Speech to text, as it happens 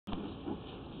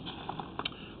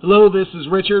Hello, this is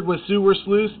Richard with Sewer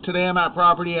Sleuths. Today I'm at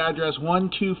property address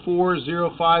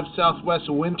 12405 Southwest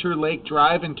Winter Lake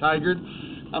Drive in Tigard.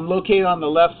 I'm located on the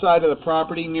left side of the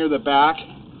property near the back.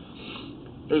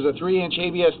 There's a 3-inch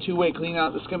ABS two-way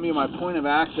cleanout. This is going to be my point of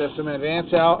access. I'm going to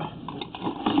advance out,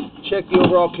 check the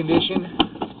overall condition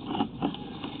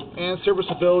and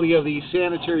serviceability of the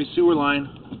sanitary sewer line.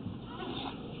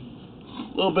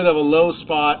 A little bit of a low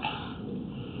spot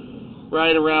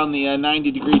right around the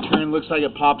 90-degree turn. Looks like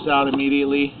it pops out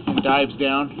immediately and dives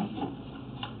down.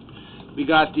 We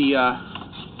got the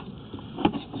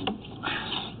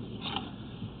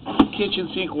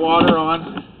kitchen sink water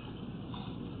on.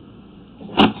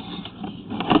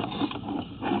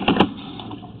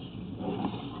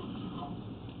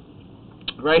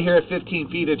 Right here at 15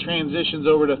 feet it transitions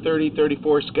over to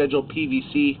 30-34 scheduled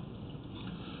PVC.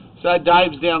 So that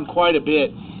dives down quite a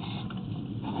bit,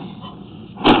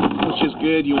 which is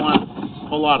good. You want a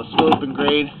whole lot of slope and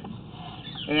grade.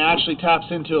 And it actually taps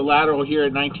into a lateral here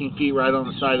at 19 feet right on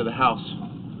the side of the house.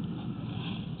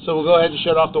 So we'll go ahead and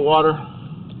shut off the water.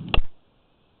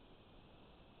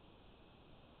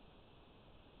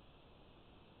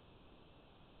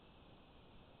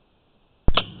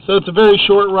 So it's a very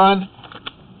short run,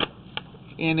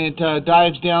 and it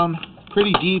dives down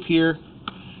pretty deep here.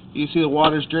 You see the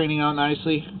water's draining out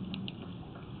nicely.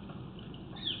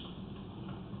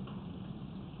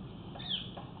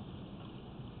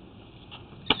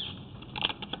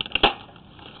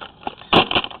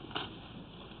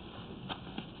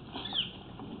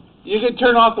 You can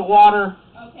turn off the water.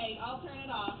 Okay, I'll turn it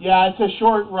off. Yeah, it's a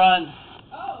short run.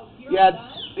 Oh, you're Yeah,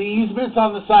 done? the easement's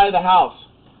on the side of the house.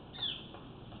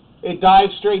 It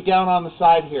dives straight down on the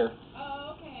side here.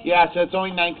 Oh, okay. Yeah, so it's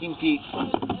only 19 feet. It's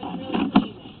really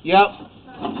clean. Yep.